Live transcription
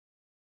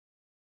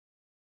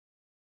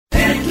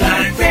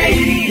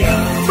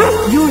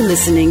You're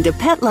listening to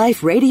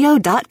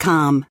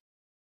PetLifeRadio.com.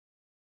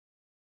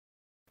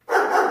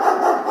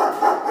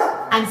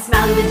 I'm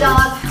Smiley the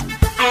dog.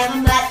 I am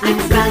a mutt. I'm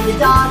Smiley the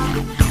dog.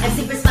 I'm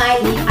super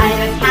smiley. I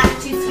have a cat,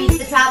 too sweet,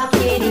 the travel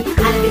kitty.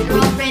 I have a big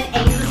girlfriend,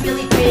 Angel's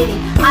really pretty.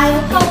 I have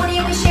a pony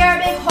and we share a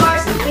big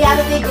horse. We have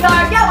a big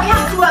yard. Yeah, we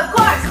have to, of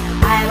course.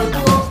 I have a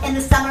pool. In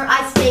the summer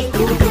I stay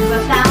cool. To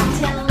a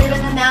fountain, live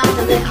in the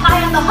mountain, live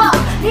high on the hog.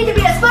 Need to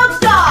be a spokes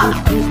dog.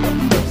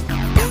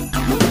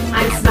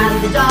 I'm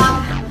Smiley the dog.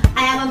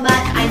 I am a mutt.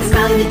 I'm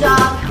Smiley the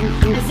dog.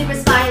 I'm super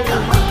smiley.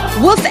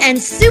 Woof and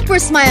super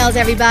smiles,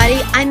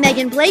 everybody. I'm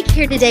Megan Blake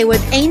here today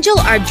with Angel,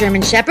 our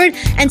German Shepherd,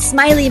 and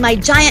Smiley, my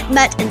giant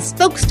mutt and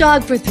spokes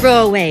dog for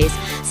throwaways.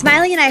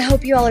 Smiley and I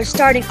hope you all are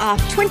starting off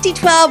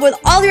 2012 with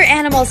all your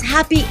animals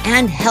happy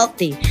and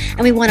healthy. And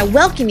we want to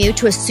welcome you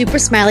to a super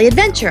smiley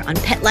adventure on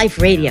Pet Life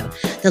Radio,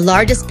 the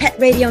largest pet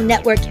radio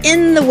network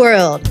in the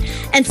world.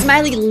 And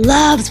Smiley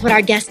loves what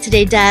our guest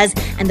today does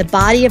and the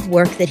body of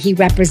work that he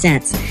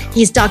represents.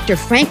 He's Dr.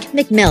 Frank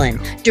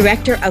McMillan,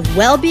 Director of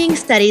Wellbeing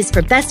Studies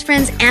for Best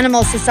Friends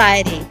Animal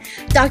Society.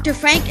 Dr.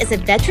 Frank is a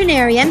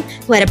veterinarian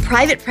who had a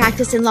private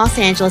practice in Los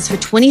Angeles for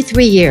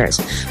 23 years,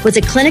 was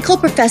a clinical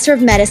professor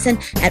of medicine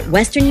at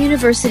Western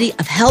University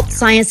of Health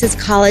Sciences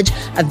College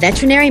of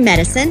Veterinary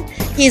Medicine.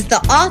 He's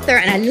the author,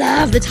 and I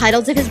love the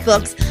titles of his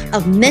books,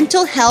 of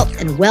Mental Health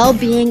and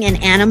Well-Being in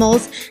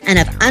Animals and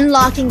of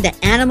Unlocking the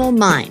Animal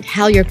Mind,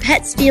 How Your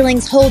Pet's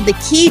Feelings Hold the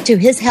Key to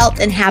His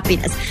Health and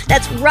Happiness.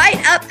 That's right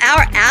up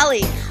our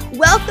alley.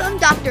 Welcome,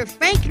 Dr.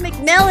 Frank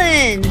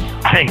McMillan.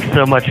 Thanks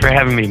so much for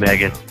having me,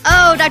 Megan.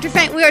 Oh, Dr.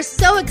 Frank, we are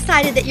so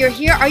excited that you're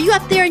here. Are you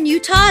up there in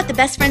Utah at the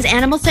Best Friends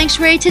Animal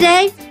Sanctuary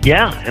today?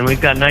 Yeah, and we've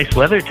got nice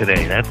weather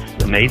today. That's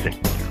amazing.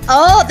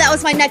 Oh, that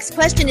was my next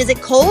question. Is it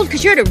cold?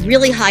 Because you're at a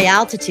really high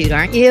altitude,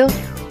 aren't you?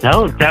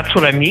 No, that's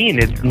what I mean.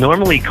 It's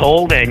normally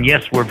cold, and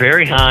yes, we're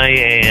very high,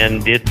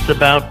 and it's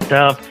about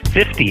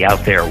 50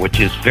 out there, which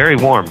is very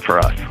warm for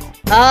us.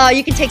 Oh,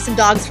 you can take some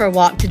dogs for a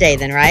walk today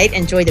then, right?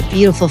 Enjoy the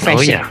beautiful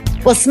fresh air. Yeah.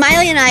 Well,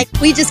 Smiley and I,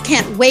 we just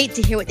can't wait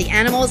to hear what the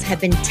animals have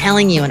been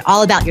telling you and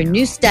all about your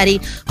new study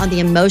on the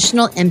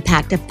emotional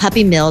impact of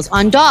puppy mills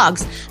on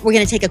dogs. We're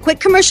going to take a quick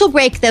commercial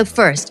break, though,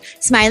 first.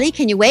 Smiley,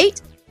 can you wait?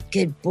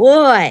 Good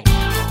boy.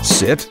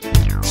 Sit,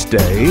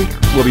 stay.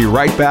 We'll be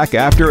right back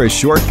after a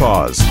short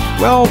pause.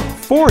 Well,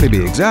 4 to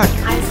be exact.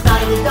 I'm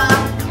Smiley the dog.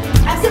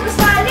 I'm super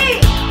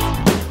smiley.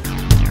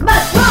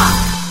 Must walk.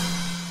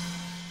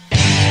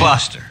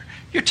 Buster,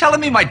 you're telling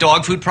me my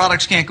dog food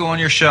products can't go on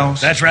your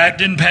shelves? That's right.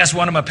 Didn't pass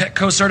one of my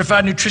Petco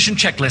certified nutrition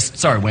checklists.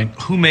 Sorry, Wayne.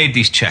 Who made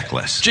these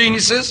checklists?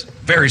 Geniuses.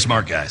 Very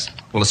smart guys.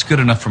 Well, it's good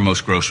enough for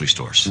most grocery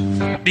stores.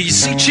 Do you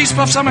see cheese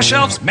puffs on my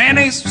shelves?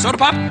 Mayonnaise? Soda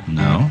pop?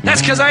 No.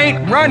 That's because I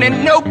ain't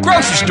running no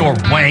grocery store,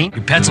 Wayne.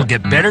 Your pets will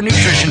get better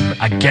nutrition.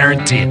 I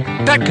guarantee it.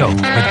 Petco,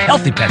 where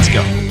healthy pets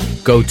go.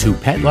 Go to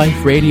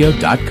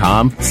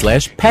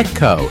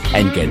PetLifeRadio.com/Petco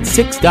and get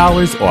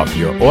 $6 off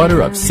your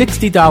order of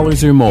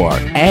 $60 or more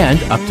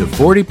and up to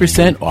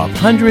 40% off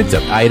hundreds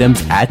of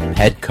items at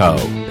Petco.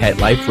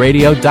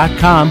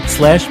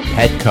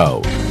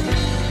 PetLifeRadio.com/Petco.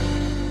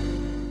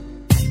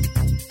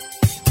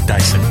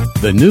 Dyson.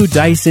 The new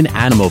Dyson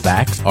Animal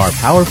Vacs are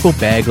powerful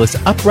bagless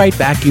upright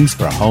vacuums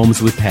for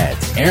homes with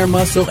pets. Air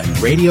muscle and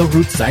radio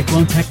root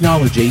cyclone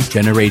technology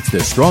generates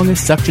the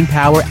strongest suction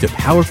power to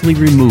powerfully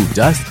remove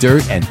dust,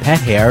 dirt, and pet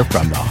hair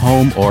from the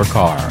home or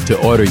car. To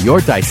order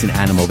your Dyson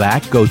Animal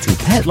Vac, go to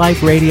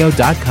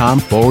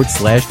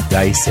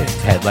PetLifeRadio.com/Dyson.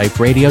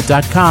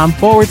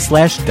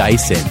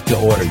 PetLifeRadio.com/Dyson to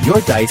order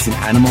your Dyson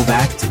Animal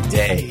Vac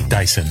today.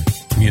 Dyson.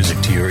 Music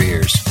to your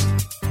ears.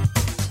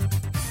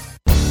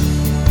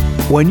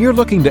 When you're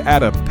looking to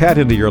add a pet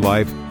into your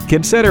life,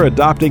 consider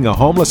adopting a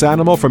homeless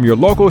animal from your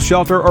local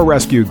shelter or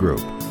rescue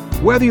group.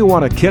 Whether you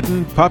want a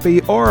kitten,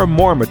 puppy, or a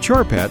more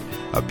mature pet,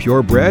 a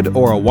purebred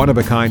or a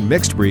one-of-a-kind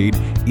mixed breed,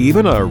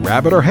 even a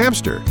rabbit or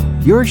hamster,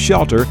 your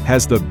shelter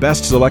has the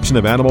best selection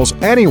of animals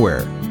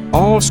anywhere,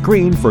 all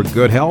screened for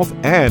good health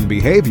and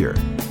behavior.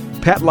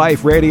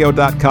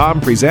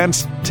 PetLifeRadio.com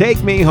presents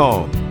Take Me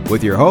Home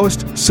with your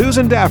host,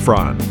 Susan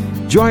Daffron.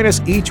 Join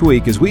us each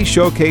week as we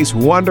showcase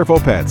wonderful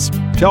pets,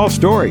 tell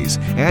stories,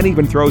 and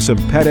even throw some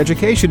pet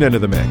education into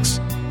the mix.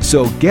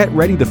 So get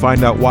ready to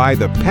find out why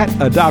the pet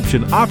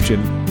adoption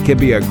option can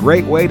be a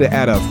great way to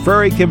add a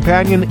furry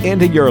companion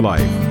into your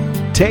life.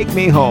 Take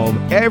Me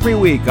Home every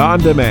week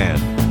on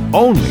demand,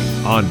 only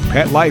on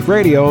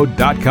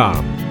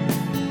PetLifeRadio.com.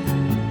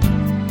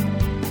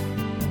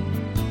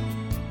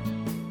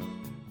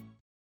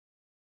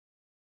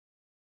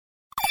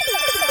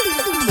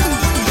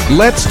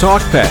 Let's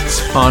Talk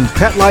Pets on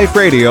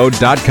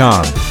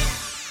PetLifeRadio.com.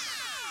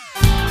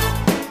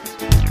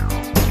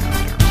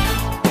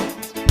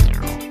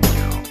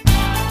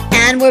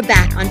 And we're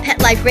back on Pet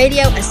Life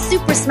Radio, a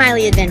super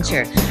smiley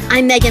adventure.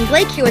 I'm Megan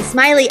Blake here with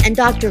Smiley and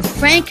Dr.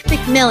 Frank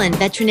McMillan,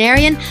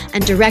 veterinarian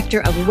and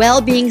director of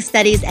Wellbeing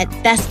Studies at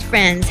Best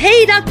Friends.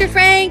 Hey, Dr.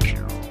 Frank.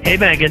 Hey,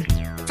 Megan.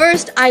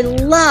 First, I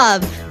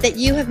love that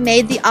you have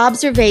made the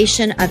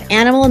observation of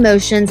animal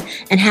emotions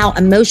and how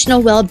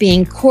emotional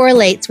well-being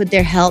correlates with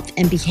their health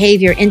and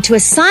behavior into a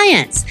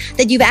science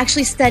that you've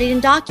actually studied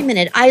and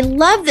documented. I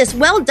love this.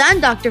 Well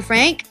done, Dr.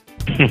 Frank.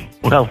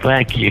 Well,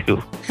 thank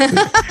you.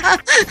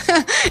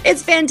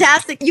 It's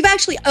fantastic. You've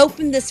actually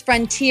opened this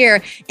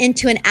frontier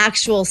into an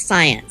actual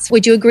science.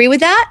 Would you agree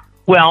with that?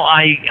 Well,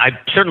 I'm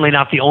certainly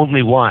not the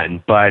only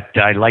one, but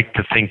I like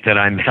to think that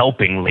I'm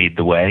helping lead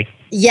the way.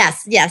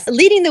 Yes.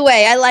 Leading the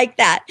way. I like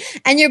that.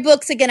 And your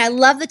books, again, I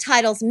love the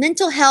titles,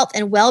 Mental Health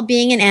and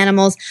Well-Being in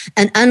Animals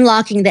and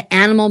Unlocking the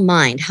Animal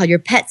Mind, How Your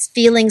Pet's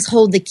Feelings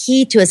Hold the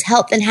Key to His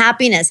Health and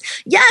Happiness.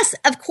 Yes,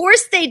 of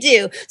course they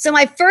do. So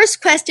my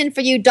first question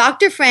for you,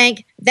 Dr.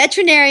 Frank,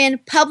 veterinarian,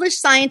 published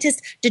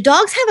scientist, do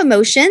dogs have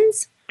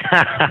emotions?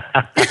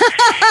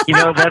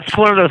 That's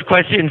one of those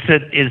questions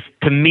that is,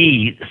 to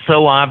me,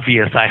 so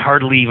obvious, I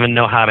hardly even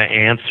know how to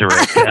answer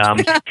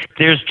it.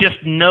 There's just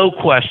no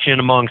question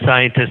among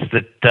scientists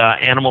that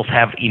animals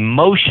have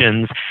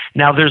emotions.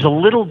 Now, there's a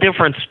little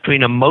difference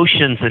between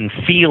emotions and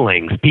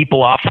feelings.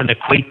 People often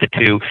equate the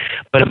two,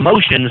 but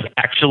emotions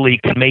actually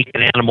can make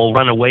an animal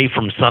run away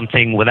from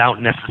something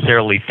without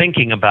necessarily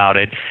thinking about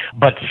it.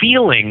 But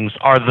feelings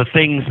are the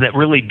things that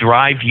really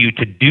drive you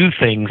to do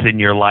things in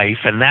your life,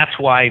 and that's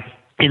why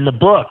in the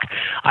book,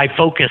 I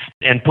focused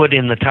and put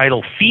in the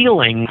title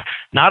feelings,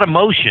 not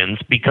emotions,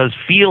 because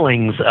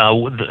feelings,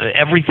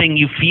 everything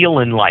you feel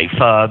in life,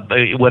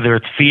 whether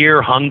it's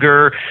fear,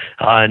 hunger,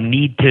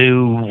 need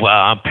to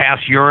pass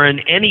urine,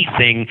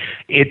 anything,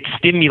 it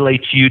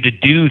stimulates you to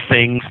do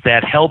things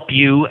that help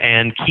you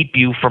and keep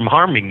you from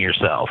harming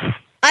yourself.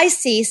 I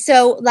see.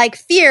 So like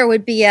fear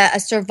would be a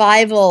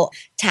survival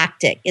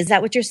tactic. Is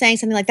that what you're saying?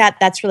 Something like that?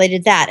 That's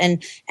related to that.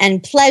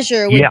 And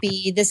pleasure would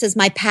be, this is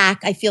my pack.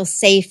 I feel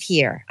safe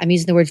here. I'm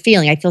using the word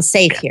feeling. I feel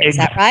safe here. Is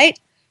that right?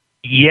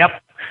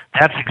 Yep.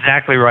 That's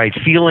exactly right.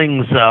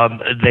 Feelings,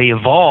 they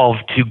evolve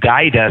to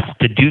guide us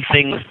to do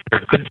things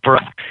that are good for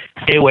us,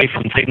 stay away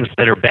from things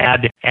that are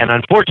bad. And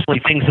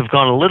unfortunately, things have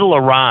gone a little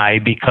awry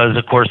because,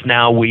 of course,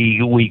 now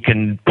we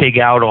can pig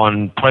out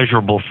on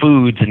pleasurable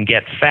foods and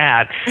get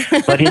fat.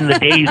 But in the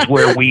days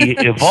where we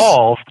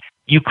evolved,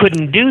 you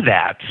couldn't do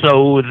that.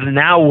 So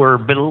now we're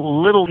a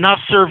little not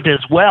served as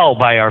well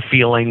by our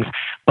feelings,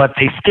 but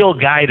they still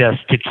guide us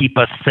to keep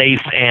us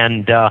safe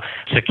and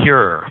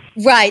secure.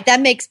 Right.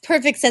 That makes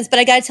perfect sense. But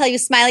I got to tell you,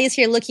 Smiley is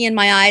here looking in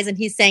my eyes and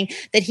he's saying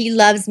that he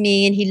loves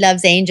me and he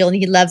loves Angel and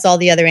he loves all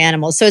the other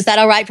animals. So is that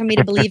all right for me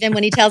to believe him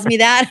when he tells me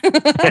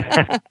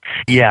that?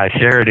 Yeah,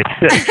 sure it is.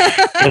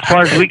 As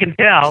far as we can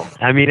tell.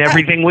 I mean,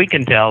 everything we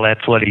can tell,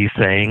 that's what he's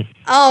saying.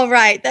 All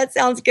right. That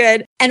sounds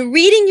good. And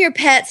reading your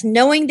pets,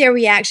 knowing their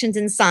reactions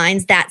and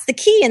signs, that's the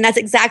key. And that's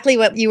exactly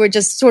what you were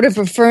just sort of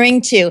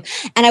referring to.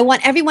 And I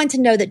want everyone to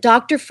know that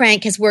Dr.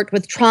 Frank has worked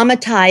with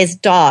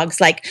traumatized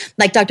dogs, like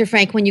Dr.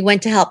 Frank, when you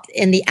went to help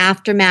in the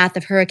aftermath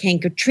of Hurricane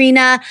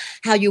Katrina,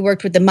 how you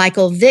worked with the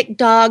Michael Vick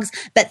dogs.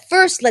 But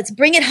first, let's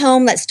bring it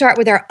home. Let's start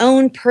with our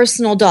own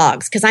personal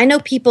dogs, because I know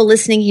people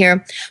listening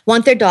here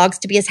want their dogs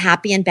to be as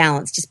happy and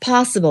balanced as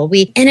possible.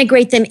 We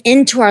integrate them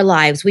into our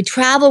lives. We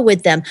travel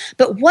with them.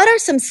 But what are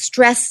some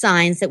stress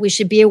signs that we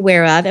should be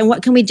aware of? And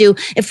what can we do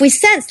if we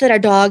sense that our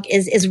dog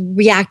is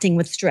reacting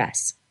with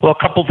stress? Well, a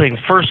couple things.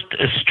 First,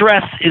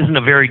 stress isn't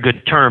a very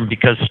good term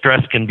because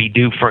stress can be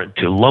due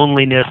to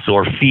loneliness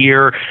or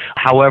fear.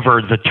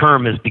 However, the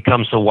term has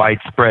become so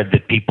widespread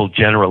that people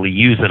generally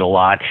use it a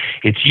lot.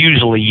 It's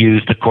usually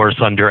used, of course,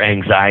 under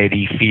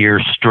anxiety, fear,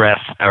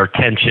 stress, or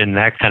tension,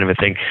 that kind of a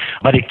thing.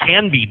 But it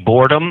can be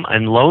boredom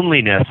and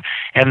loneliness.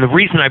 And the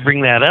reason I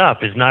bring that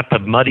up is not to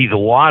muddy the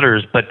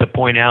waters, but to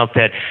point out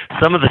that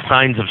some of the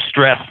signs of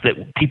stress that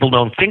people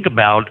don't think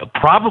about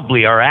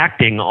probably are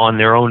acting on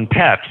their own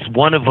pets.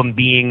 One of them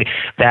being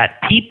that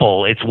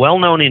it's well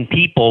known in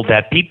people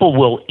that people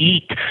will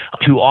eat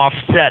to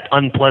offset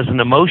unpleasant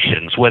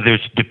emotions, whether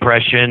it's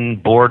depression,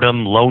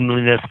 boredom,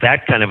 loneliness,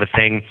 that kind of a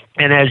thing.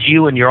 And as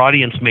you and your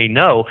audience may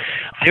know,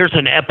 there's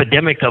an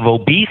epidemic of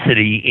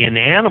obesity in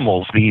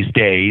animals these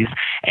days.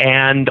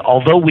 And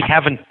although we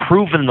haven't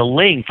proven the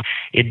link,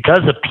 it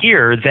does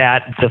appear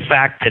that the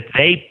fact that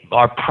they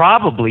are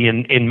probably,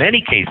 in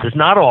many cases,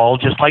 not all,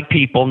 just like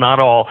people,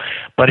 not all,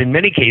 but in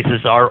many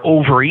cases are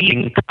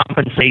overeating to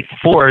compensate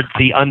for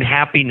the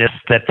unhappiness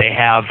that they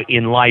have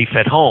in life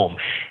at home.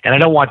 And I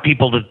don't want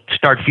people to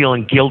start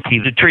feeling guilty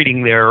to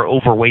treating their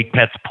overweight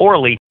pets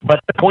poorly, but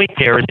the point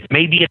there is it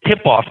may be a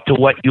tip-off to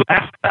what you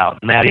asked about,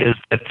 and that is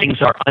that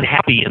things are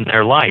unhappy in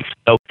their life.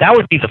 So that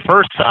would be the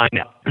first sign.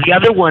 The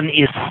other one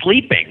is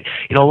sleeping.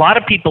 A lot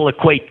of people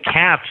equate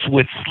cats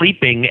with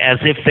sleeping as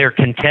if they're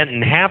content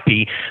and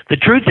happy. The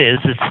truth is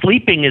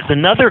sleeping is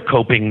another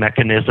coping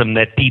mechanism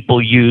that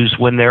people use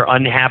when they're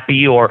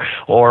unhappy or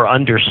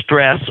under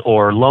stress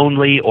or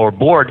lonely or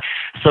bored.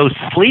 So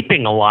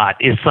sleeping a lot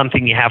is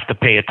something you have to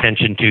pay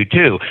attention to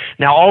too.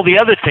 Now, all the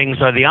other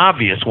things are the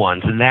obvious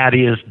ones, and that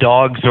is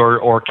dogs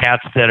or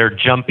cats that are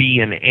jumpy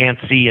and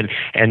antsy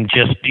and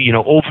just,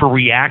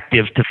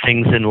 overreactive to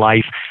things in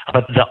life.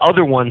 But the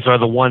other ones are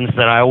the ones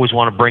that I always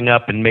want to bring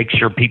up and make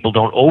sure people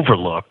don't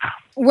overlook.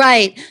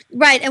 Right,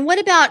 right. And what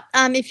about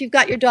if you've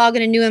got your dog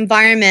in a new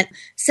environment,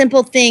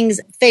 simple things,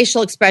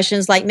 facial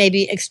expressions like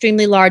maybe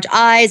extremely large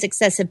eyes,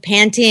 excessive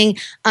panting.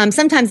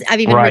 Sometimes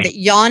I've even heard that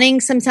yawning,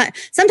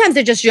 sometimes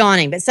they're just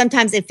yawning, but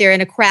sometimes if they're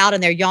in a crowd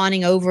and they're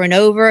yawning over and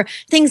over,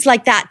 things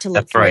like that to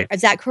look for.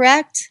 Is that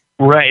correct?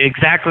 Right,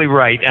 exactly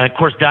right. And of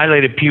course,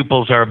 dilated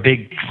pupils are a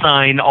big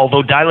sign,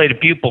 although dilated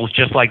pupils,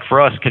 just like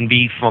for us, can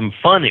be from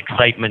fun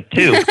excitement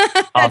too.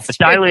 But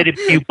dilated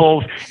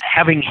pupils,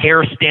 having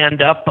hair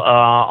stand up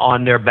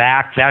on their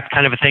back, that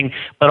kind of a thing.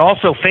 But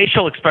also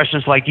facial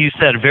expressions, like you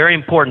said, very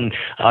important.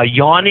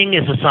 Yawning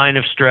is a sign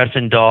of stress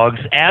in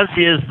dogs, as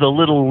is the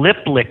little lip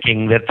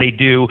licking that they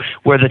do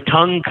where the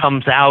tongue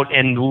comes out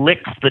and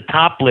licks the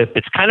top lip.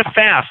 It's kind of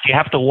fast. You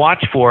have to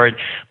watch for it,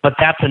 but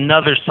that's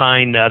another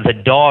sign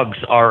that dogs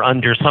are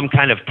under some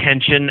kind of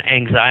tension,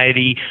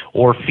 anxiety,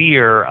 or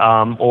fear,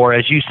 or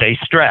as you say,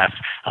 stress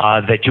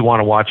that you want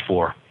to watch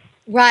for.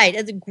 Right.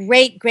 That's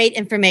great, great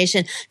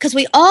information. Because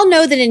we all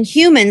know that in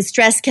humans,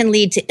 stress can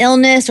lead to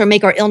illness or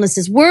make our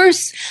illnesses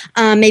worse.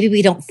 Maybe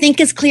we don't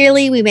think as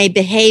clearly. We may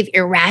behave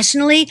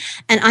irrationally.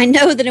 And I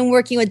know that in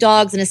working with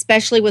dogs, and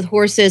especially with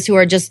horses who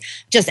are just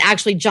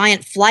actually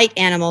giant flight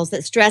animals,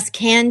 that stress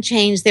can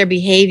change their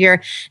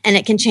behavior. And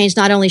it can change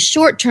not only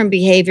short-term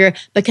behavior,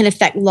 but can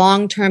affect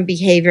long-term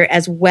behavior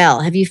as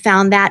well. Have you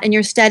found that in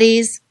your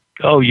studies?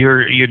 Oh,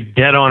 you're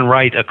dead on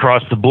right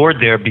across the board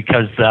there,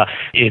 because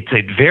it's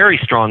a very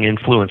strong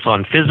influence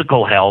on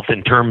physical health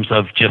in terms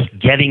of just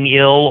getting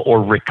ill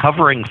or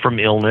recovering from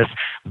illness.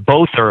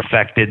 Both are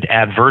affected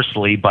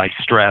adversely by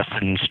stress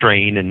and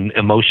strain and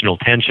emotional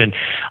tension.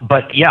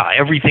 But yeah,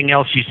 everything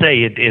else you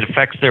say, it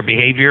affects their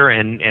behavior.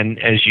 And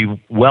as you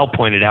well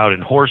pointed out, in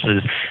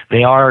horses,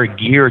 they are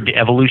geared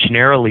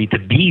evolutionarily to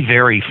be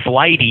very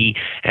flighty.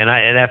 And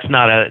that's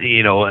not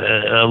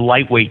a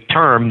lightweight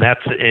term.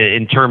 That's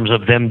in terms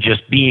of them just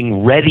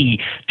being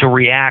ready to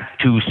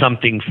react to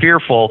something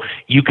fearful.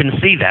 You can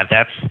see that.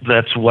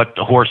 That's what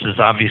the horses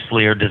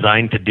obviously are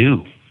designed to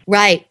do.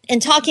 Right.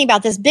 And talking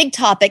about this big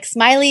topic,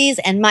 Smiley's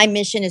and my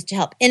mission is to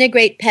help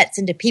integrate pets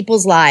into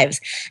people's lives.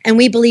 And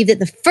we believe that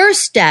the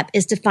first step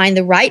is to find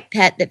the right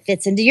pet that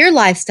fits into your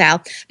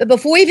lifestyle. But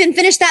before we even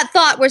finish that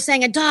thought, we're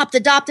saying adopt,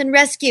 and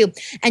rescue.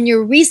 And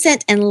your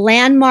recent and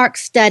landmark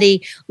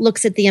study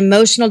looks at the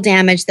emotional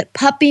damage that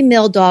puppy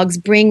mill dogs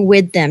bring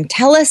with them.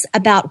 Tell us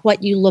about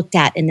what you looked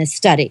at in this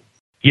study.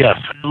 Yes.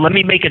 Let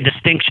me make a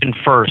distinction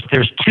first.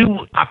 There's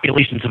two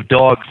populations of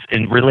dogs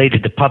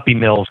related to puppy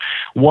mills.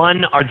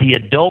 One are the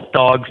adult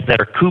dogs that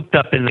are cooped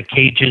up in the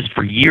cages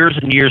for years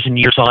and years and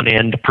years on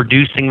end,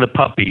 producing the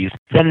puppies.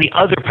 Then the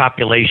other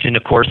population,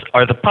 of course,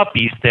 are the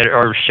puppies that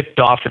are shipped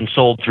off and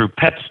sold through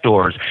pet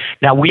stores.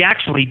 Now, we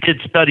actually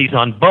did studies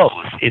on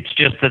both. It's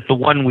just that the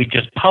one we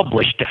just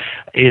published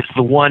is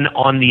the one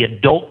on the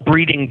adult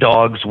breeding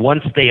dogs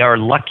once they are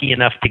lucky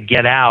enough to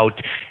get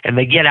out, and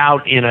they get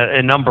out in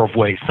a number of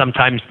ways.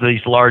 Sometimes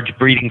these large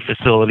breeding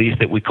facilities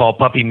that we call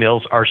puppy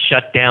mills are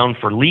shut down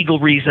for legal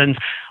reasons.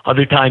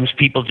 Other times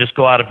people just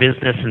go out of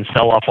business and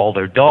sell off all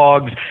their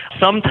dogs.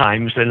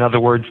 Sometimes, in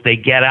other words, they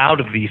get out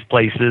of these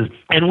places.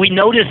 And we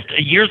noticed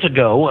years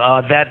ago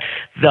that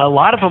a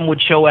lot of them would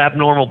show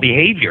abnormal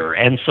behavior.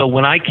 And so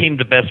when I came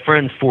to Best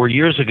Friends 4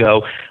 years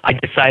ago, I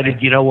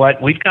decided, you know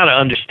what, we've got to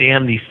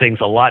understand these things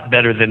a lot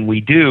better than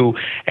we do.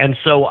 And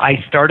so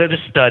I started a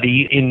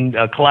study in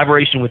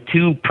collaboration with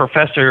two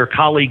professor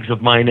colleagues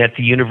of mine at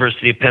the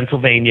University of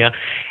Pennsylvania,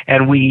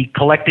 and we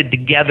collected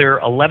together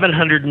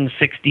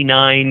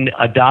 1,169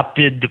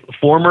 adopted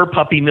former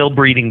puppy mill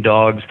breeding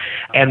dogs.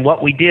 And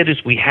what we did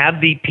is we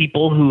had the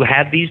people who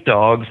had these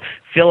dogs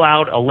fill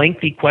out a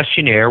lengthy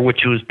questionnaire,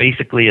 which was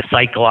basically a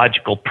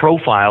psychological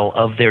profile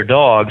of their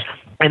dogs.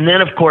 And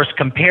then, of course,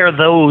 compare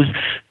those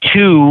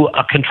to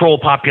a control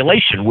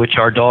population, which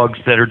are dogs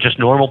that are just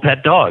normal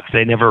pet dogs.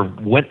 They never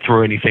went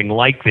through anything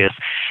like this.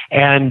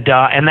 And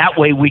that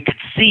way we could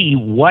see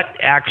what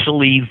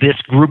actually this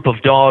group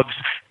of dogs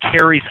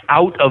carries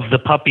out of the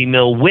puppy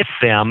mill with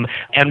them.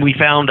 And we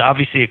found,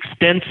 obviously,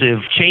 extensive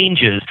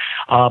changes.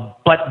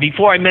 But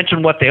before I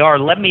mention what they are,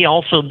 let me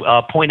also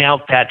point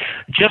out that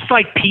just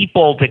like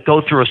people that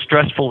go through a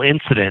stressful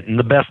incident, and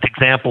the best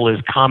example is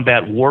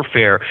combat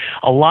warfare,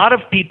 a lot of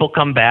people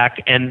come back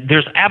and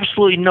there's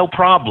absolutely no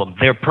problem.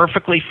 They're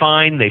perfectly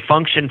fine, they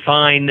function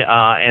fine,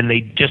 and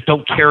they just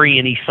don't carry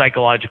any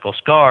psychological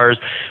scars.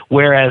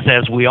 Whereas,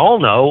 as we all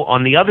know,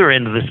 on the other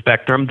end of the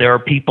spectrum, there are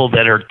people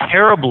that are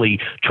terribly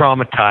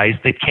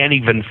traumatized that can't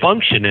even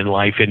function in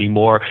life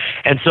anymore.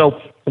 And so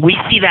we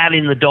see that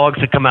in the dogs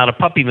that come out of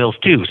puppy mills,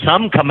 too.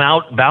 Some come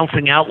out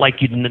bouncing out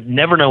like you'd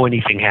never know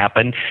anything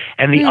happened,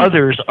 and the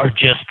others are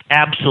just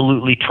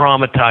absolutely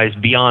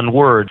traumatized beyond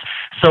words.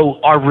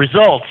 So our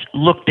results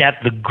looked at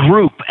the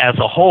group as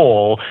a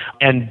whole,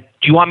 and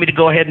do you want me to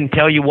go ahead and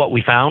tell you what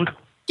we found?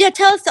 Yeah,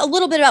 tell us a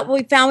little bit about what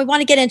we found. We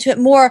want to get into it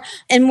more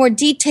in more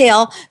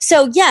detail.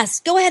 So, yes,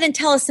 go ahead and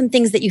tell us some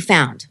things that you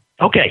found.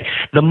 Okay,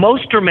 the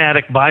most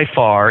dramatic by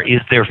far is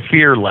their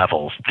fear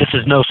levels. This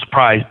is no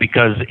surprise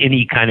because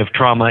any kind of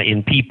trauma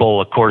in people,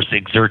 of course,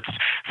 exerts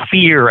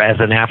fear as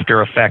an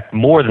after effect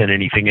more than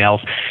anything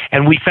else.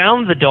 And we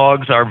found the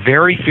dogs are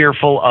very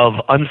fearful of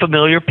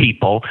unfamiliar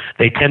people.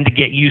 They tend to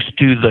get used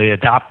to the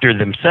adopter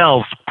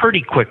themselves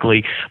pretty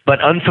quickly,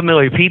 but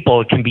unfamiliar people,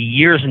 it can be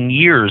years and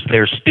years,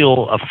 they're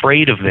still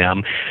afraid of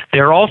them.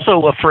 They're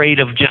also afraid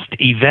of just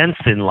events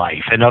in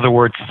life. In other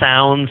words,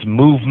 sounds,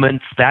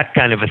 movements, that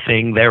kind of a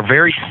thing. They're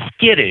very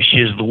skittish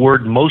is the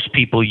word most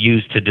people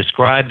use to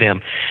describe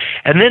them.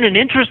 And then an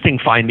interesting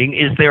finding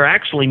is they're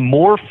actually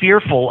more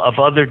fearful of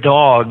other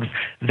dogs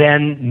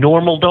than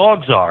normal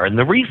dogs are. And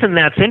the reason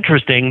that's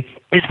interesting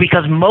is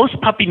because most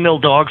puppy mill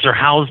dogs are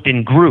housed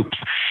in groups.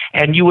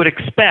 And you would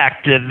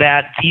expect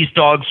that these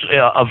dogs,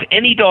 of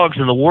any dogs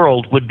in the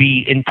world, would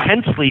be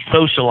intensely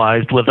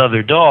socialized with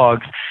other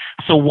dogs.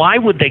 So why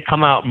would they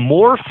come out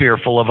more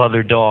fearful of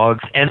other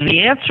dogs? And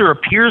the answer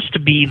appears to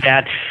be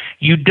that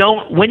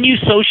when you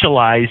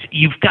socialize,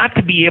 you've got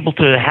to be able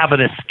to have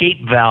an escape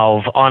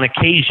valve on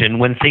occasion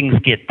when things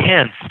get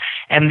tense.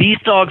 And these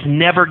dogs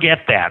never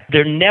get that.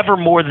 They're never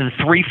more than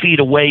 3 feet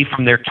away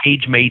from their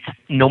cage mates,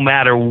 no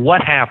matter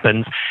what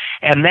happens.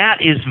 And that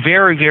is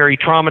very, very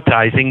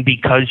traumatizing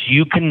because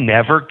you can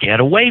never get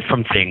away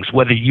from things.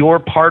 Whether you're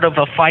part of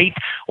a fight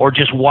or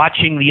just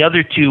watching the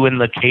other two in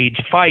the cage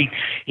fight,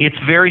 it's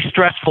very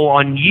stressful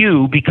on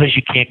you because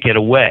you can't get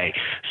away.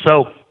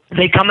 So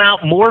they come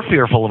out more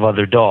fearful of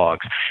other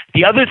dogs.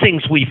 The other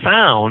things we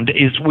found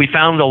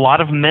a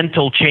lot of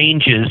mental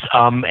changes,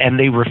 and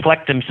they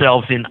reflect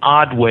themselves in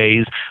odd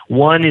ways.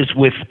 One is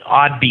with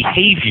odd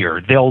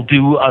behavior. They'll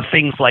do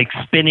things like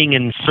spinning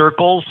in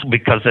circles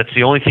because that's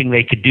the only thing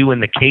they could do in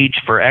the cage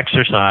for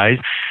exercise,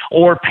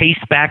 or pace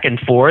back and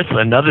forth,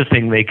 another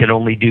thing they could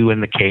only do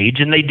in the cage.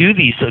 And they do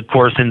these, of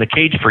course, in the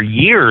cage for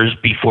years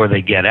before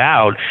they get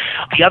out.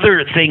 The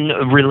other thing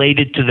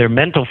related to their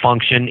mental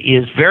function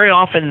is very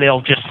often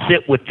they'll just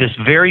sit with this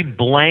very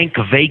blank,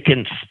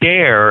 vacant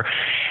stare.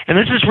 And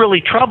this is really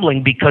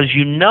troubling because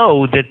you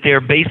know that they're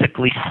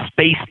basically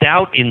spaced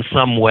out in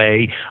some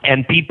way,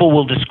 and people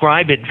will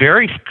describe it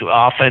very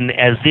often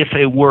as if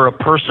it were a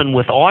person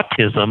with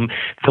autism,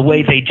 the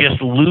way they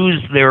just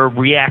lose their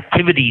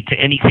reactivity to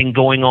anything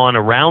going on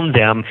around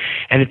them.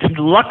 And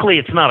luckily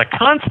it's not a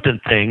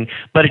constant thing,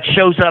 but it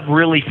shows up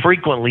really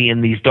frequently in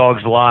these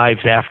dogs'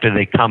 lives after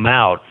they come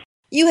out.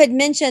 You had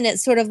mentioned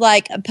it's sort of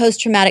like a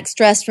post-traumatic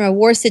stress from a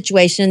war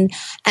situation,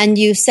 and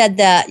you said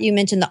that you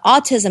mentioned the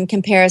autism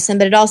comparison,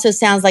 but it also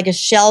sounds like a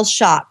shell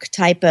shock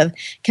type of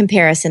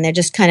comparison. They're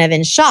just kind of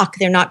in shock.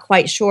 They're not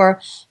quite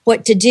sure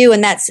what to do.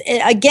 And that's,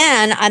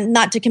 again,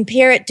 not to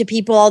compare it to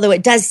people, although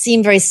it does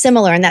seem very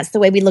similar, and that's the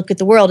way we look at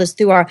the world is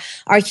through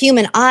our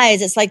human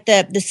eyes. It's like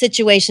the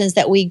situations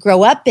that we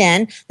grow up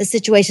in, the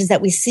situations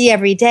that we see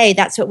every day,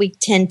 that's what we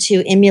tend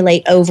to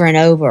emulate over and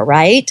over,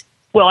 right?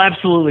 Well,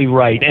 absolutely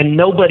right. And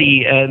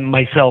nobody,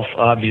 myself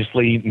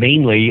obviously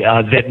mainly,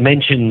 that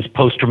mentions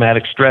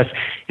post-traumatic stress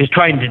is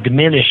trying to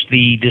diminish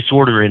the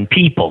disorder in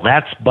people.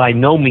 That's by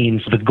no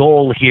means the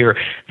goal here.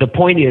 The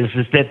point is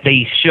that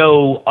they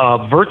show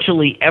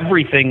virtually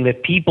everything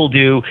that people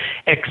do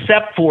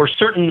except for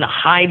certain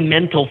high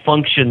mental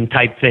function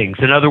type things.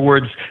 In other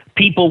words,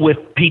 people with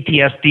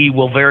PTSD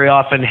will very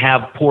often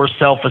have poor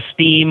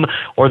self-esteem,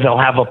 or they'll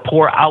have a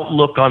poor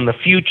outlook on the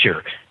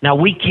future. Now,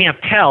 we can't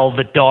tell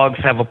that dogs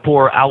have a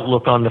poor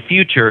outlook on the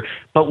future,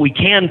 but we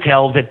can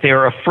tell that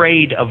they're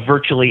afraid of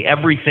virtually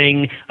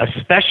everything,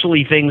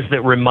 especially things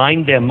that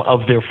remind them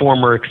of their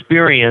former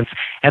experience.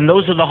 And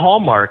those are the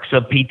hallmarks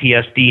of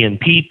PTSD in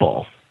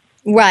people.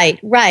 Right.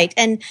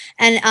 And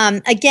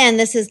again,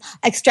 this is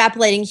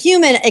extrapolating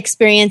human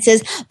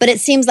experiences, but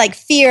it seems like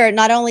fear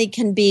not only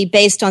can be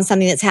based on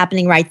something that's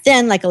happening right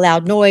then, like a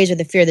loud noise or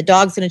the fear the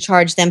dog's going to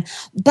charge them,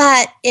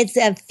 but it's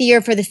a fear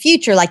for the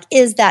future. Like,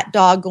 is that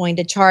dog going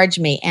to charge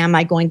me? Am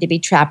I going to be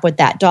trapped with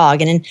that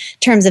dog? And in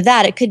terms of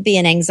that, it could be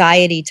an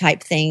anxiety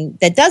type thing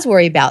that does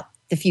worry about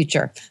the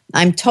future.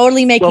 I'm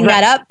totally making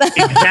that up.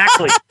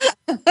 Exactly.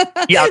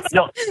 Yeah,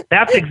 no,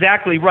 that's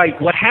exactly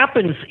right. What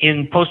happens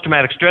in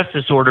post-traumatic stress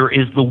disorder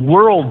is the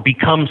world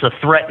becomes a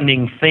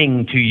threatening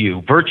thing to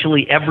you.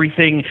 Virtually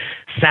everything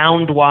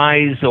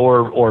sound-wise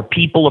or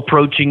people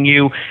approaching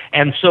you.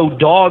 And so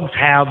dogs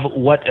have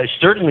what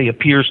certainly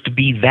appears to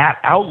be that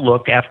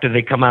outlook after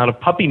they come out of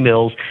puppy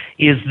mills,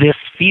 is this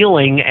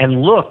feeling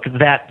and look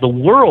that the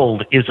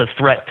world is a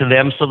threat to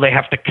them, so they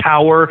have to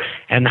cower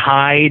and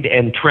hide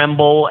and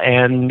tremble,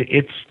 and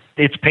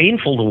it's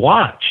painful to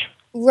watch.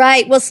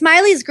 Right. Well,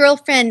 Smiley's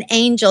girlfriend,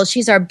 Angel,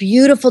 she's our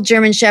beautiful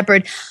German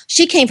Shepherd.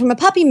 She came from a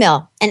puppy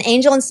mill. And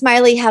Angel and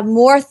Smiley have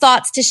more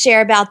thoughts to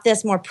share about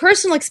this, more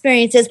personal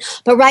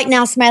experiences. But right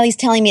now, Smiley's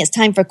telling me it's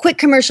time for a quick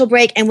commercial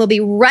break. And we'll be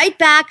right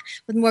back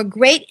with more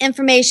great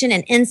information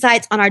and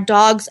insights on our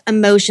dog's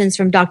emotions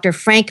from Dr.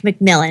 Frank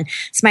McMillan.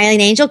 Smiley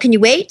and Angel, can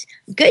you wait?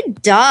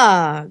 Good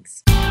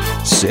dogs.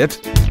 Sit,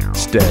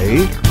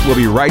 stay. We'll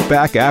be right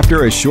back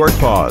after a short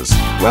pause.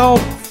 Well,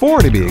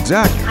 4 to be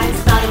exact. I'm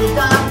Smiley the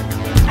dog.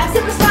 I'm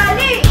Super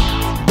Smiley.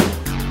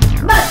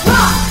 Must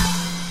walk.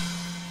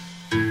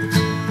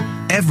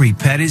 Every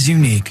pet is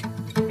unique.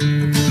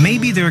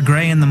 Maybe they're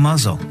gray in the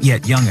muzzle,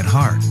 yet young at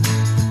heart.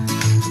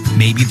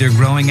 Maybe they're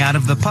growing out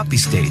of the puppy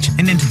stage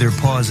and into their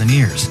paws and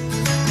ears.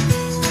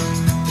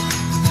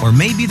 Or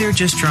maybe they're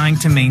just trying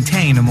to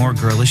maintain a more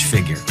girlish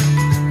figure.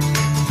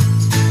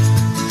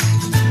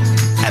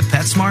 At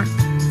PetSmart,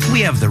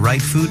 we have the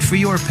right food for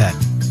your pet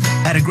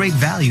at a great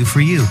value for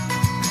you.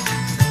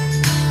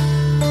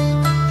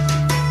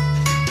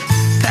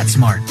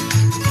 PetSmart.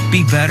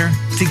 Be better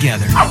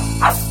together.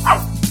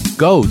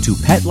 Go to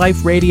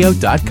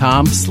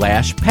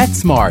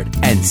PetLifeRadio.com/PetSmart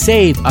and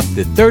save up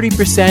to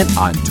 30%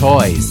 on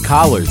toys,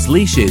 collars,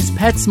 leashes,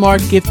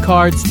 PetSmart gift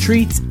cards,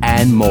 treats,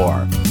 and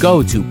more.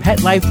 Go to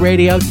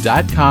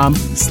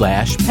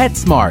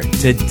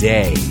PetLifeRadio.com/PetSmart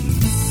today.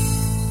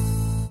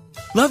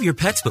 Love your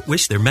pets but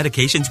wish their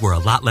medications were a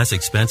lot less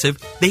expensive?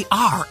 They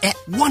are at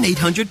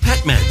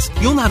 1-800-PET-MEDS.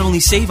 You'll not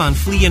only save on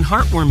flea and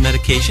heartworm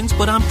medications,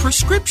 but on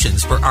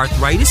prescriptions for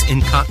arthritis,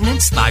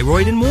 incontinence,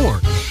 thyroid, and more.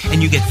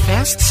 And you get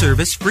fast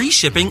service, free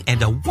shipping,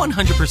 and a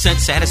 100%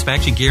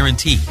 satisfaction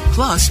guarantee.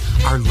 Plus,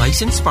 our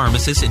licensed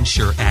pharmacists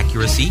ensure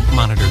accuracy,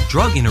 monitor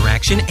drug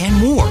interaction, and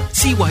more.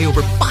 See why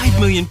over 5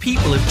 million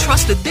people have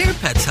trusted their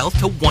pet's health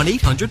to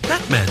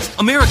 1-800-PET-MEDS,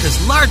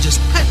 America's largest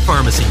pet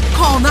pharmacy.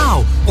 Call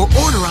now or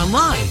order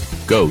online.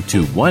 Go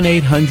to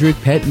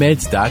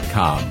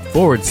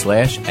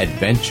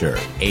 1-800-PetMeds.com/adventure,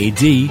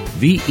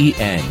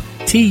 ADVENTURE,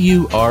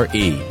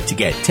 to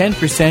get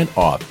 10%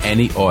 off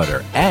any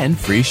order and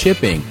free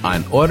shipping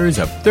on orders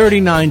of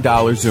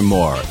 $39 or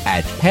more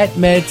at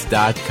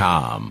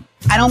PetMeds.com.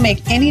 I don't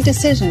make any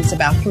decisions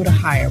about who to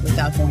hire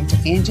without going to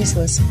Angie's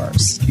List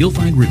first. You'll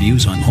find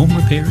reviews on home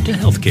repair to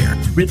healthcare,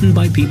 written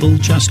by people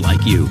just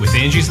like you. With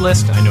Angie's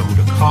List, I know who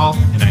to call,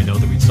 and I know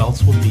the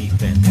results will be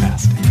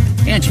fantastic.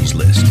 Angie's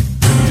List.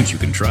 Who you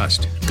can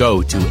trust.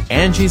 Go to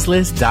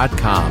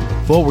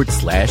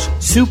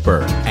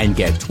Angie'sList.com/super and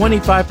get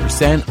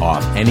 25%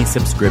 off any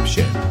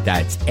subscription.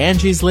 That's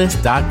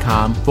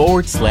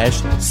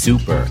Angie'sList.com/super.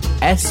 SUPER.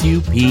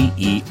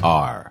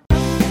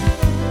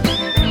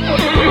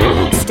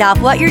 Stop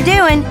what you're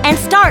doing and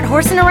start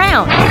horsing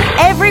around.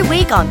 Every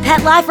week on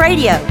Pet Life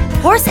Radio,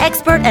 horse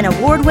expert and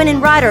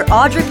award-winning rider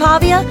Audrey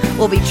Pavia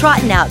will be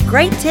trotting out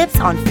great tips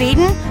on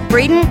feeding,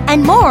 breeding,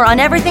 and more on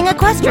everything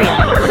equestrian.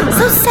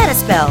 So set a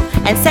spell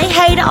and say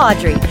hey to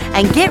Audrey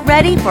and get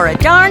ready for a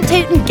darn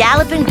tootin'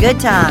 galloping good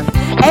time.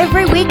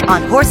 Every week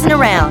on Horsing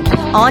Around,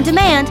 on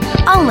demand,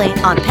 only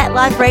on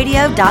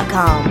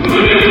PetLifeRadio.com.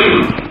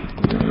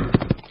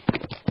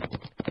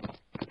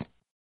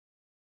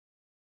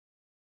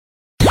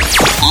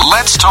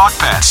 Let's talk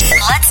pets.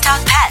 Let's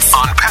talk pets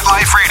On Pet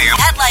Life Radio.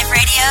 Pet Life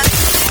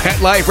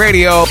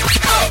Radio.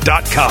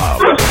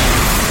 PetLifeRadio.com.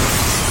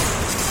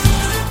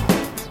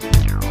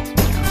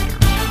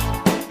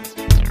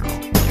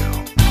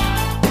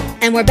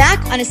 And we're back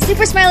on a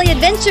super smiley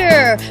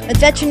adventure with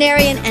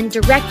veterinarian and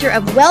director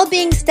of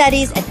well-being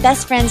studies at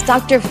Best Friends,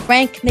 Dr.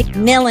 Frank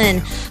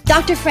McMillan.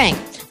 Dr. Frank,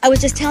 I was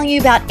just telling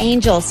you about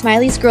Angel,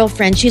 Smiley's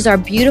girlfriend. She's our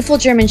beautiful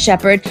German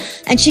Shepherd,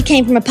 and she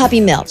came from a puppy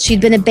mill. She'd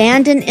been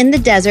abandoned in the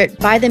desert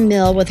by the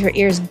mill with her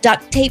ears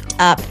duct taped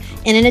up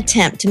in an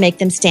attempt to make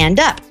them stand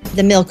up.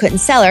 The mill couldn't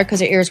sell her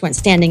because her ears weren't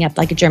standing up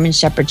like a German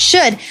Shepherd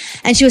should.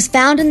 And she was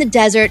found in the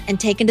desert and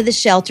taken to the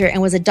shelter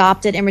and was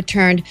adopted and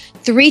returned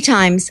 3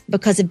 times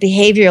because of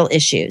behavioral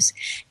issues.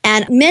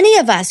 And many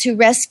of us who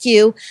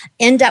rescue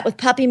end up with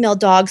puppy mill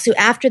dogs who,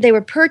 after they were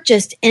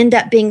purchased, end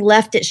up being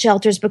left at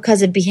shelters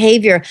because of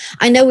behavior.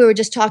 I know we were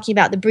just talking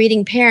about the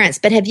breeding parents,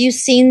 but have you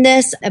seen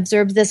this,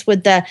 observed this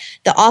with the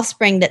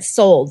offspring that's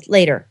sold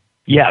later?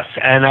 Yes,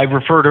 and I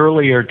referred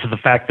earlier to the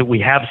fact that we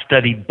have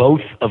studied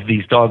both of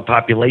these dog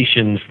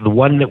populations. The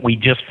one that we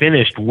just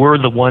finished were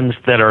the ones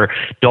that are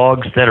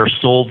dogs that are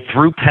sold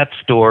through pet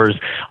stores,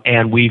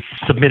 and we've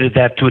submitted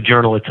that to a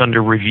journal. It's under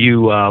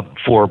review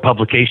for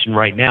publication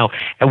right now.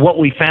 And what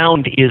we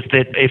found is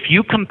that if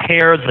you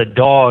compare the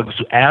dogs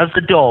as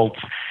adults,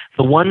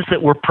 the ones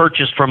that were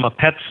purchased from a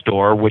pet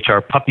store, which are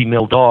puppy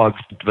mill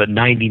dogs, but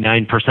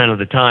 99% of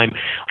the time,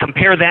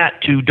 compare that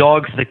to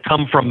dogs that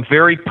come from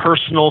very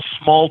personal,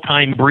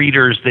 small-time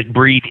breeders that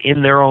breed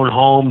in their own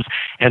homes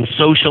and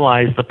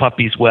socialize the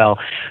puppies well,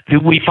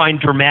 we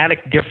find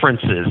dramatic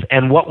differences.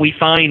 And what we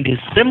find is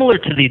similar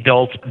to the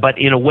adults, but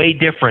in a way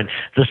different.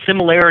 The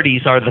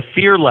similarities are the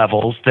fear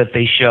levels that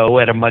they show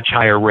at a much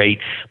higher rate.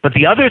 But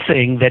the other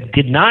thing that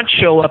did not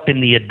show up in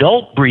the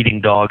adult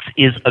breeding dogs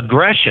is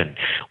aggression.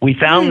 We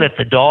found that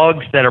the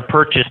dogs that are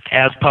purchased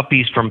as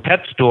puppies from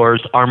pet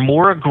stores are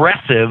more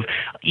aggressive,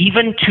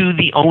 even to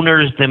the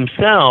owners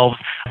themselves,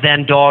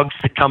 than dogs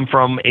that come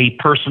from a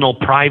personal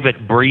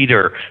private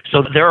breeder.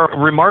 So there are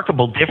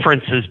remarkable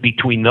differences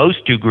between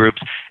those two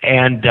groups,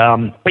 and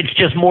it's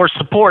just more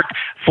support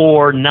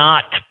for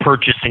not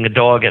purchasing a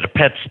dog at a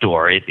pet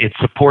store. It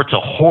supports a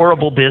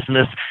horrible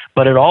business,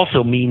 but it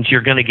also means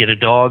you're going to get a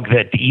dog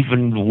that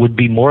even would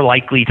be more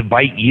likely to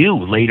bite you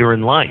later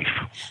in life.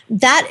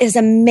 That is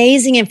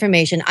amazing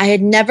information. information. I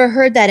had never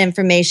heard that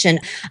information.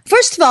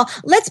 First of all,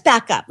 let's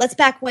back up. Let's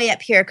back way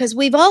up here because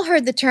we've all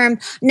heard the term.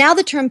 Now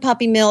the term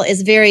puppy mill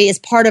is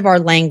part of our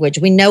language.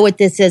 We know what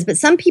this is, but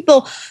some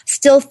people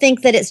still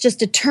think that it's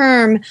just a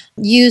term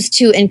used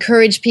to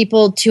encourage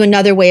people to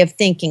another way of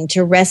thinking,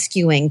 to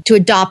rescuing, to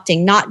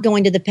adopting, not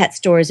going to the pet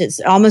stores. It's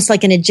almost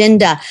like an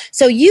agenda.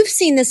 So you've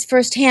seen this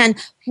firsthand.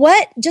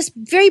 Just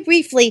very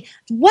briefly,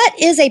 what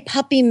is a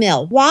puppy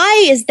mill?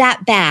 Why is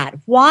that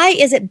bad? Why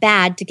is it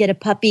bad to get a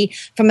puppy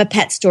from a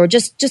pet store?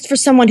 Just for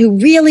someone who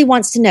really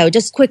wants to know,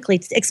 just quickly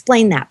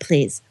explain that,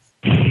 please.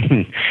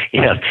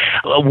 Yes.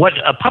 What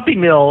a puppy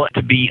mill,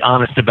 to be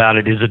honest about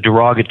it, is a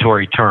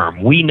derogatory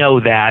term. We know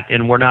that,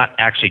 and we're not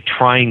actually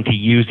trying to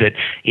use it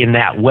in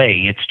that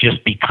way. It's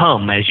just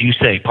become, as you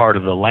say, part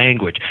of the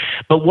language.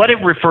 But what it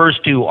refers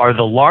to are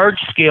the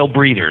large-scale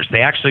breeders.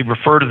 They actually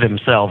refer to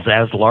themselves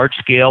as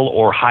large-scale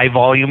or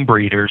high-volume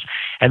breeders,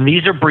 and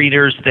these are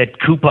breeders that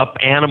coop up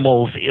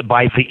animals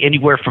by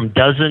anywhere from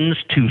dozens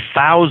to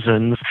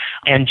thousands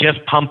and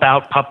just pump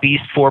out puppies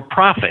for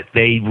profit.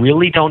 They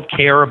really don't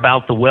care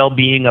about the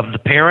well-being of the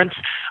parents,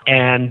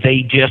 and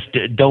they just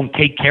don't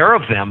take care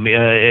of them,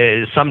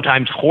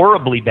 sometimes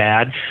horribly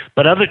bad,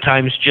 but other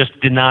times just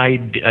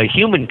denied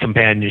human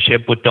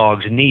companionship what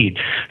dogs need.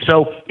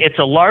 So it's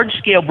a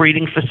large-scale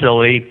breeding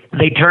facility.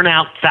 They turn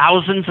out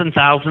thousands and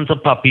thousands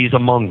of puppies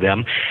among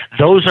them.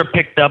 Those are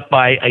picked up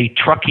by a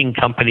trucking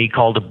company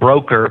called a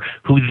broker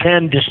who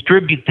then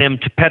distribute them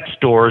to pet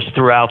stores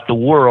throughout the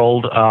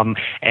world.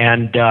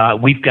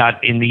 We've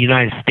got in the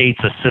United States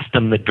a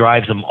system that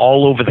drives them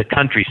all over the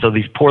country. So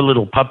these poor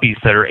little puppies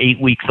that are 8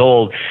 weeks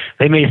old,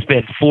 they may have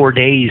spent 4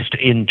 days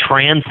in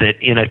transit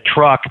in a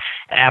truck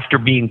after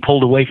being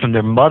pulled away from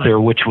their mother,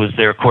 which was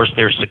their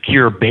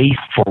secure base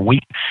for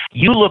weeks.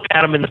 You look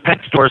at them in the pet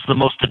stores, the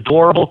most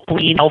adorable,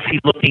 clean,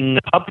 healthy-looking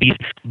puppies,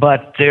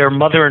 but their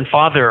mother and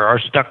father are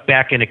stuck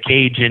back in a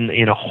cage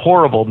in a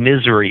horrible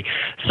misery.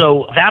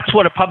 So that's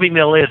what a puppy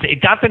mill is.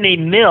 It got the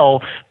name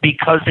mill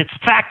because it's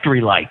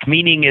factory-like,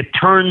 meaning it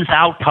turns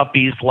out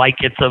puppies like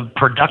it's a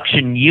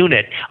production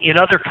unit. In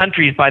other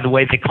countries, by the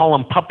way, they call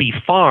them puppy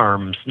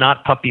farms,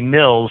 not puppy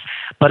mills,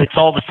 but it's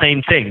all the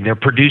same thing. They're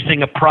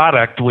producing a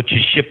product which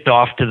is shipped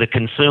off to the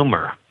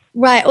consumer.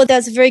 Right. Well,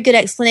 that's a very good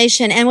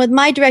explanation. And with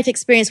my direct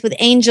experience with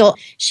Angel,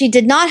 she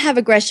did not have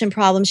aggression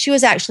problems. She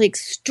was actually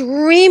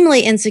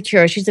extremely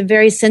insecure. She's a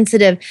very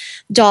sensitive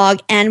dog.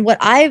 And what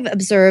I've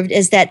observed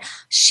is that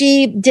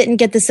she didn't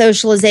get the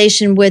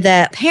socialization with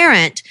a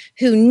parent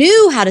who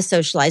knew how to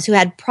socialize, who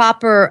had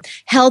proper,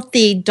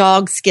 healthy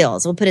dog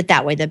skills. We'll put it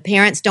that way. The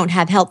parents don't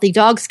have healthy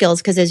dog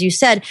skills because, as you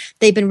said,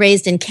 they've been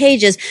raised in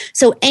cages.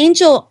 So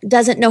Angel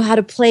doesn't know how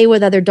to play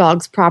with other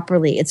dogs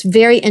properly. It's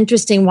very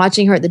interesting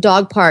watching her at the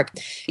dog park.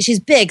 She's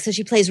big, so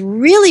she plays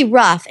really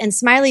rough, and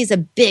Smiley's a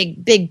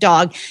big, big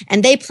dog,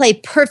 and they play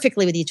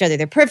perfectly with each other.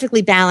 They're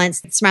perfectly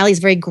balanced. Smiley's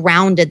very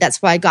grounded. That's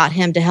why I got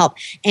him to help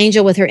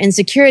Angel with her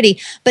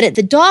insecurity. But at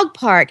the dog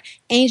park,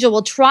 Angel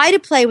will try to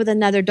play with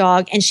another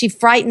dog, and she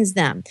frightens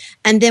them.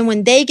 And then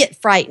when they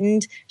get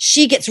frightened,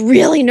 she gets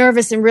really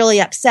nervous and really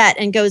upset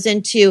and goes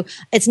into,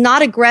 it's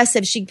not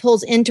aggressive. She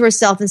pulls into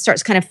herself and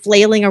starts kind of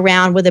flailing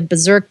around with a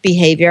berserk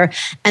behavior.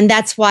 And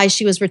that's why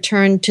she was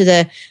returned to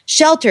the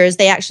shelters.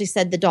 They actually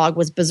said the dog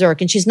was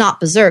berserk, and she's not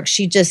berserk.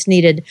 She just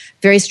needed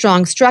very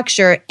strong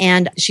structure,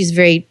 and she's a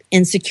very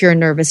insecure,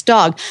 nervous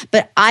dog.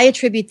 But I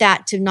attribute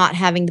that to not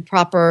having the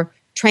proper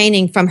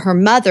training from her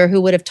mother,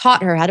 who would have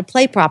taught her how to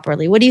play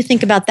properly. What do you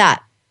think about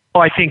that? Oh,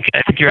 I think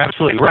you're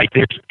absolutely right.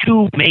 There's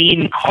two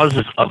main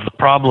causes of the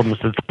problems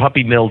that the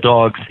puppy mill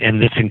dogs,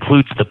 and this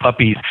includes the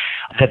puppies,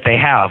 that they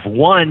have.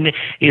 One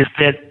is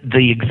that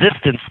the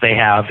existence they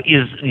have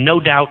is no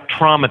doubt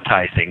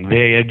traumatizing.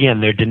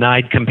 They're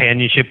denied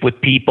companionship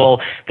with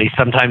people. They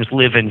sometimes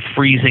live in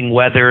freezing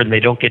weather and they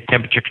don't get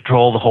temperature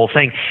control, the whole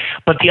thing.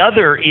 But the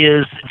other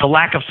is the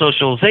lack of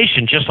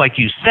socialization, just like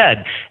you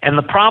said. And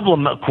the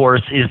problem, of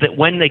course, is that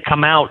when they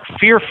come out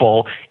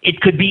fearful,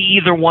 it could be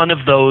either one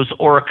of those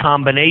or a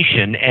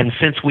combination. And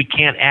since we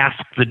can't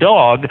ask the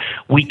dog,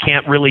 we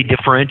can't really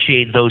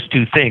differentiate those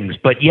two things.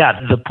 But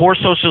yeah, the poor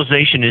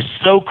socialization is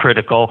so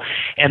critical.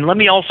 And let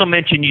me also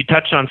mention, you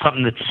touched on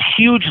something that's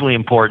hugely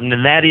important,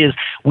 and that is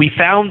we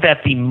found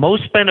that the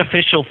most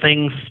beneficial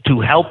things to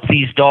help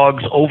these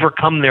dogs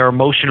overcome their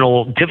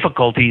emotional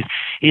difficulties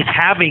is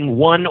having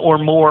one or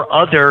more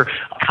other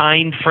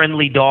kind,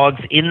 friendly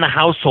dogs in the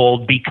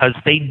household, because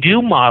they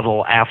do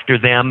model after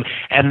them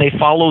and they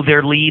follow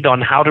their lead on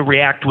how to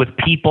react with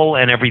people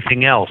and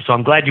everything else. So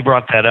I'm glad you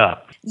brought that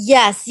up.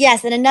 Yes.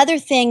 And another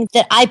thing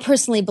that I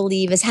personally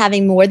believe is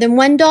having more than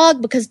one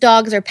dog, because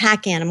dogs are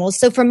pack animals.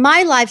 So for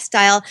my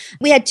lifestyle,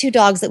 we had 2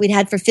 dogs that we'd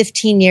had for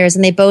 15 years,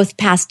 and they both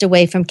passed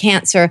away from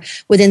cancer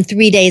within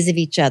 3 days of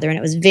each other. And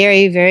it was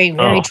very, very,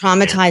 very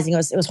traumatizing.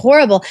 It was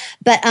horrible.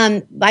 But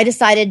I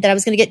decided that I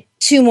was going to get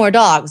 2 more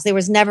dogs. There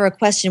was never a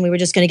question we were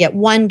just going to get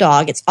 1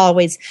 dog. It's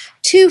always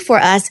 2 for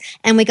us.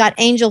 And we got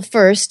Angel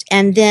first.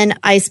 And then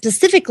I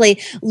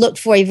specifically looked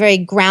for a very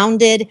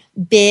grounded,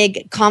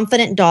 big,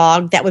 confident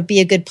dog that would be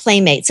a good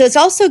playmate. So it's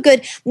also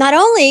good not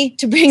only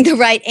to bring the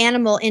right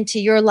animal into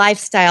your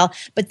lifestyle,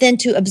 but then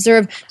to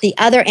observe the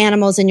other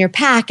animals in your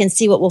pack and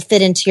see what will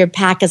fit into your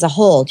pack as a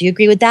whole. Do you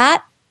agree with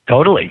that?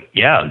 Totally.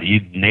 Yeah,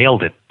 you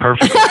nailed it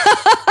perfectly.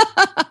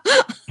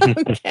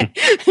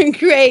 Okay.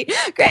 Great.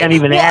 Can't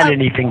even add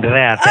anything to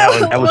that.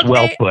 That was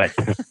well put.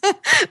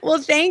 Well,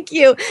 thank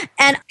you.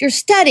 And your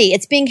study,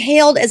 it's being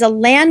hailed as a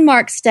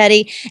landmark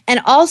study. And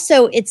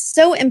also, it's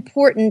so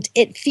important.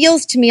 It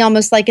feels to me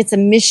almost like it's a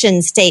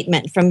mission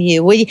statement from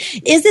you.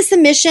 Is this a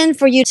mission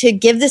for you to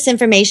give this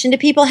information to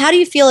people? How do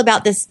you feel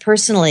about this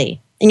personally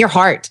in your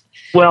heart?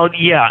 Well,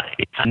 yeah,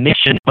 it's a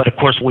mission, but of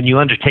course, when you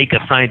undertake a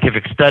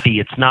scientific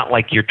study, it's not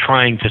like you're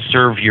trying to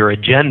serve your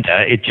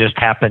agenda. It just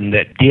happened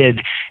that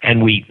did,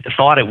 and we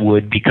thought it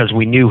would because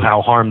we knew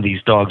how harmed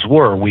these dogs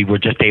were. We were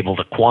just able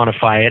to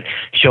quantify it,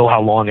 show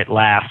how long it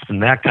lasts,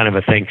 and that kind of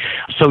a thing.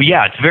 So,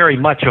 yeah, it's very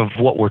much of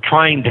what we're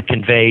trying to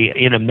convey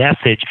in a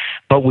message,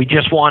 but we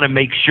just want to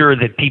make sure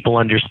that people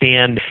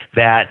understand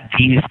that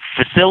these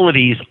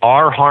facilities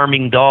are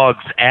harming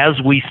dogs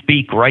as we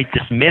speak right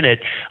this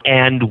minute,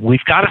 and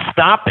we've got to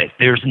stop it.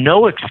 There's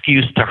no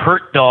excuse to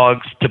hurt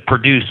dogs to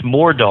produce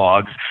more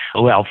dogs,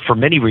 well, for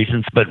many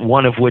reasons, but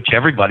one of which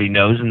everybody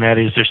knows, and that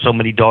is there's so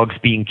many dogs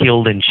being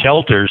killed in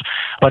shelters.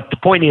 But the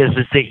point is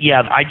that,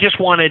 yeah, I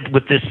just wanted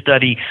with this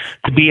study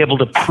to be able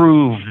to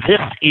prove this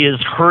is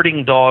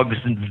hurting dogs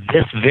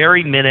this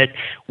very minute.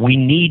 We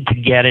need to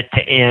get it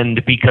to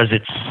end because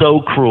it's so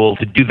cruel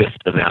to do this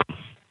to them.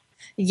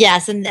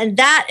 Yes, and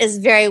that is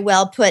very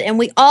well put. And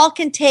we all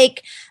can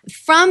take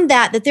from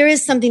that there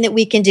is something that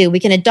we can do.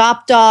 We can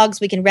adopt dogs.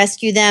 We can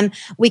rescue them.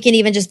 We can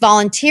even just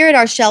volunteer at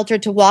our shelter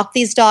to walk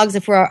these dogs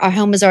if our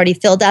home is already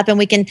filled up. And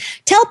we can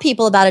tell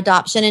people about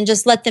adoption and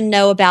just let them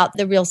know about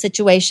the real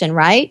situation,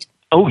 right?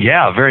 Oh,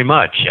 yeah, very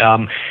much.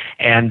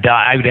 And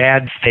I would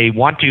add, if they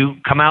want to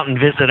come out and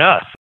visit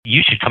us.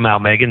 You should come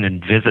out, Megan,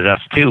 and visit us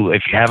too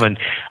if you haven't,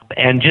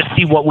 and just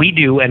see what we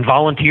do and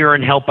volunteer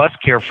and help us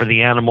care for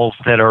the animals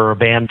that are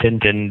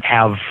abandoned and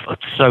have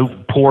so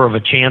poor of a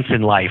chance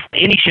in life.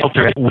 Any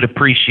shelter would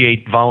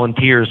appreciate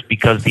volunteers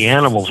because the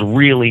animals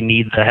really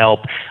need the help,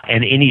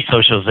 and any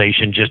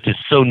socialization just is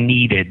so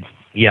needed.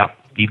 Yeah.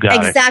 You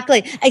got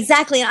Exactly.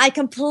 And I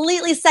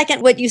completely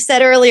second what you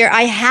said earlier.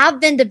 I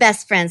have been to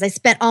Best Friends. I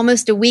spent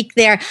almost a week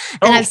there,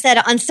 and I've said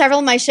on several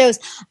of my shows,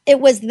 it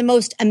was the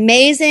most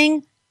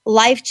amazing,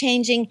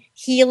 life-changing,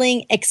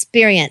 healing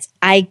experience.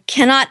 I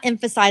cannot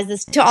emphasize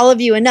this to all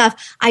of you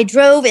enough. I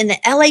drove in the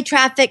LA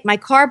traffic. My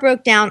car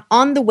broke down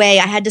on the way.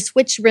 I had to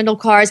switch rental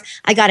cars.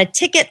 I got a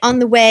ticket on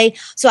the way.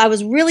 So I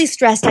was really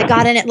stressed. I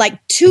got in at like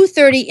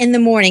 2:30 in the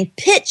morning,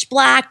 pitch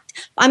black.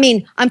 I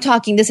mean, I'm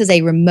talking, this is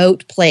a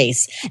remote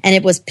place, and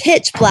it was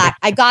pitch black.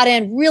 I got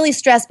in really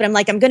stressed, but I'm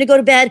like, I'm going to go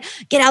to bed,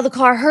 get out of the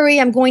car, hurry.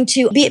 I'm going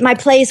to be at my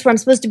place where I'm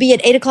supposed to be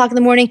at 8 o'clock in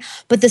the morning.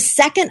 But the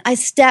second I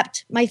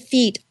stepped my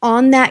feet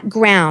on that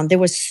ground, there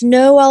was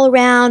snow all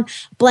around,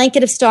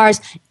 blanket of stars.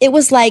 It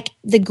was like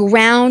the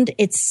ground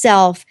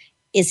itself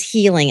is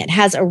healing. It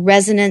has a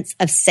resonance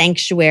of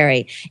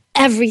sanctuary.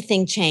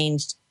 Everything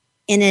changed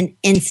in an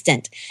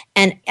instant.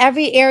 And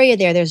every area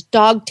there's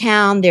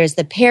Dogtown, there's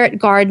the Parrot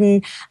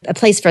Garden, a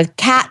place for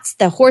cats,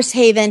 the Horse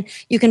Haven.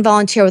 You can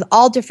volunteer with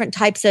all different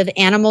types of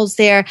animals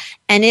there.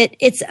 And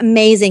it's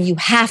amazing. You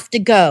have to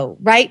go,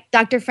 right,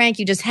 Dr. Frank?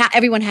 You just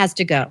everyone has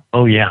to go.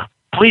 Oh, yeah.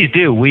 Please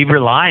do. We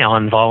rely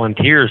on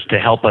volunteers to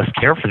help us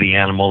care for the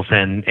animals,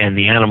 and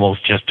the animals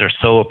just are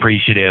so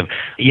appreciative.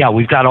 Yeah,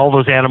 we've got all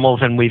those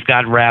animals, and we've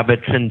got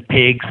rabbits and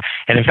pigs.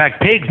 And in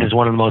fact, pigs is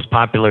one of the most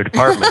popular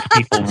departments.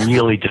 People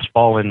really just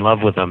fall in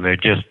love with them. They're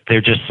just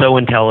so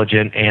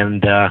intelligent,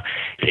 and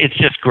it's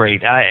just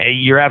great.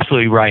 You're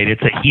absolutely right.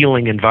 It's a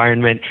healing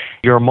environment.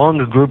 You're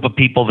among a group of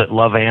people that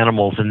love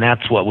animals, and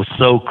that's what was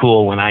so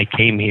cool when I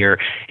came here,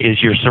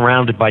 is you're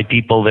surrounded by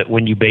people that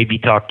when you baby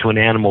talk to an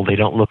animal, they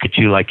don't look at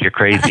you like you're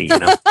crazy, you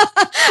know?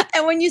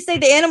 And when you say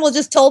the animal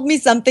just told me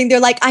something,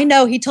 they're like, I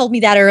know, he told me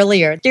that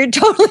earlier. You're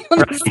totally on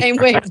the same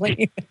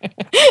wavelength.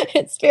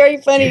 It's very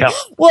funny. Yep.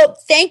 Well,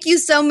 thank you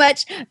so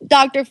much,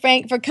 Dr.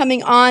 Frank, for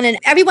coming on. And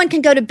everyone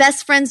can go to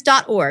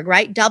bestfriends.org,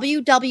 right?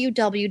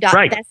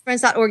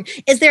 www.bestfriends.org.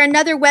 Is there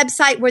another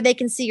website where they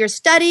can see your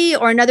study,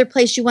 or another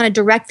place you want to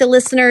direct the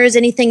listeners?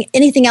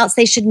 Anything else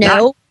they should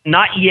know?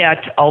 Not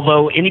yet,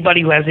 although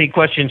anybody who has any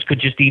questions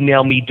could just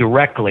email me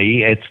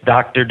directly. It's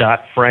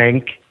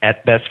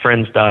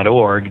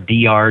dr.frank@bestfriends.org,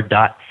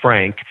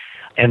 dr.frank,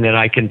 and then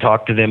I can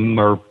talk to them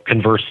or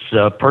converse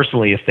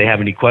personally if they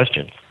have any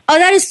questions. Oh,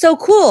 that is so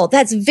cool.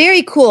 That's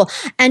very cool.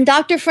 And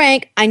Dr.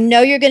 Frank, I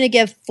know you're going to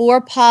give 4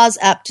 paws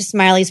up to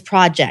Smiley's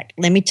project.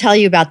 Let me tell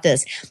you about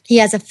this. He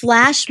has a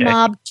flash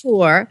mob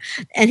tour,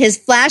 and his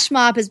flash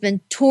mob has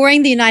been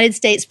touring the United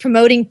States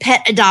promoting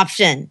pet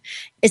adoption.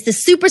 It's the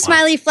Super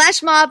Smiley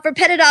Flash Mob for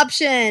pet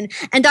adoption.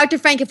 And Dr.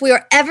 Frank, if we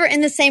are ever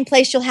in the same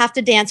place, you'll have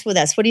to dance with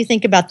us. What do you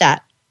think about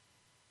that?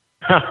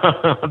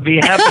 I'd be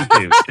happy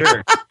to,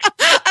 sure.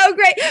 Oh,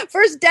 great.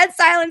 First dead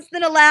silence,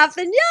 then a laugh,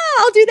 and yeah,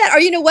 I'll do that. Or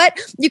you know what?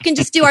 You can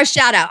just do our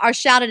shout out. Our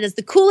shout out is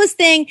the coolest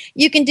thing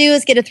you can do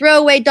is get a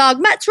throwaway dog.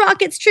 Mutt's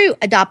rock, it's true.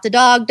 Adopt a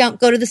dog. Don't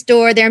go to the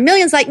store. There are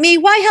millions like me.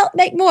 Why help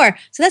make more?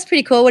 So that's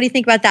pretty cool. What do you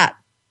think about that?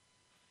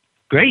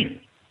 Great.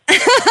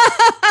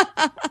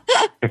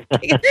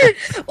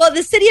 Well,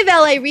 the city of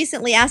LA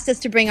recently asked us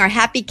to bring our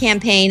happy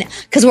campaign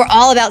because we're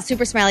all about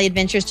Super Smiley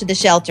adventures to the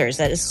shelters.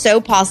 That is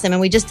so awesome.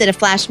 And we just did a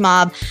flash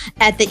mob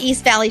at the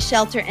East Valley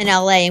Shelter in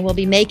LA, and we'll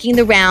be making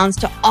the rounds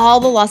to all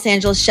the Los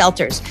Angeles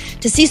shelters.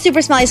 To see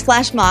Super Smiley's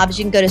flash mobs,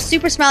 you can go to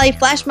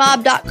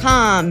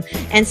supersmileyflashmob.com,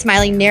 and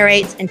Smiley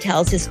narrates and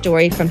tells his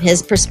story from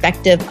his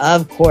perspective,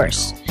 of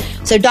course.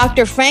 So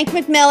Dr. Frank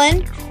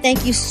McMillan,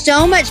 thank you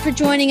so much for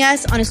joining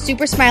us on a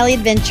Super Smiley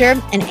adventure.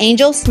 And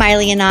Angel,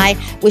 Smiley, and I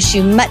wish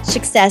you much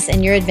success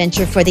in your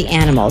adventure for the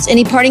animals.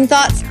 Any parting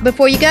thoughts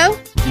before you go?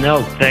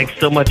 No, thanks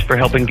so much for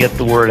helping get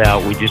the word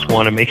out. We just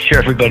want to make sure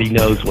everybody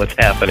knows what's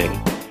happening.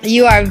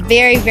 You are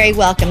very, very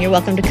welcome. You're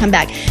welcome to come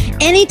back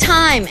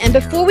anytime. And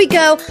before we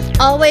go,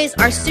 always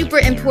our super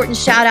important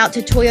shout out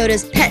to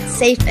Toyota's Pet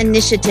Safe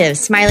Initiative.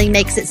 Smiley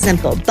makes it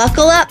simple.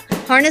 Buckle up,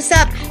 harness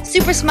up,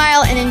 super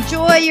smile, and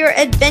enjoy your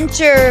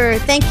adventure.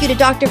 Thank you to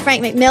Dr.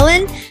 Frank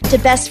McMillan, to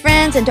Best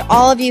Friends, and to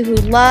all of you who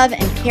love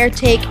and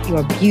caretake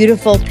your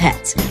beautiful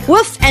pets.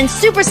 Woof and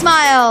super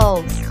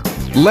smiles.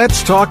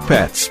 Let's Talk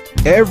Pets,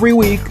 every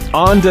week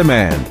on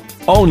demand,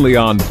 only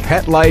on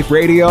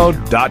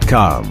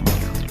PetLifeRadio.com.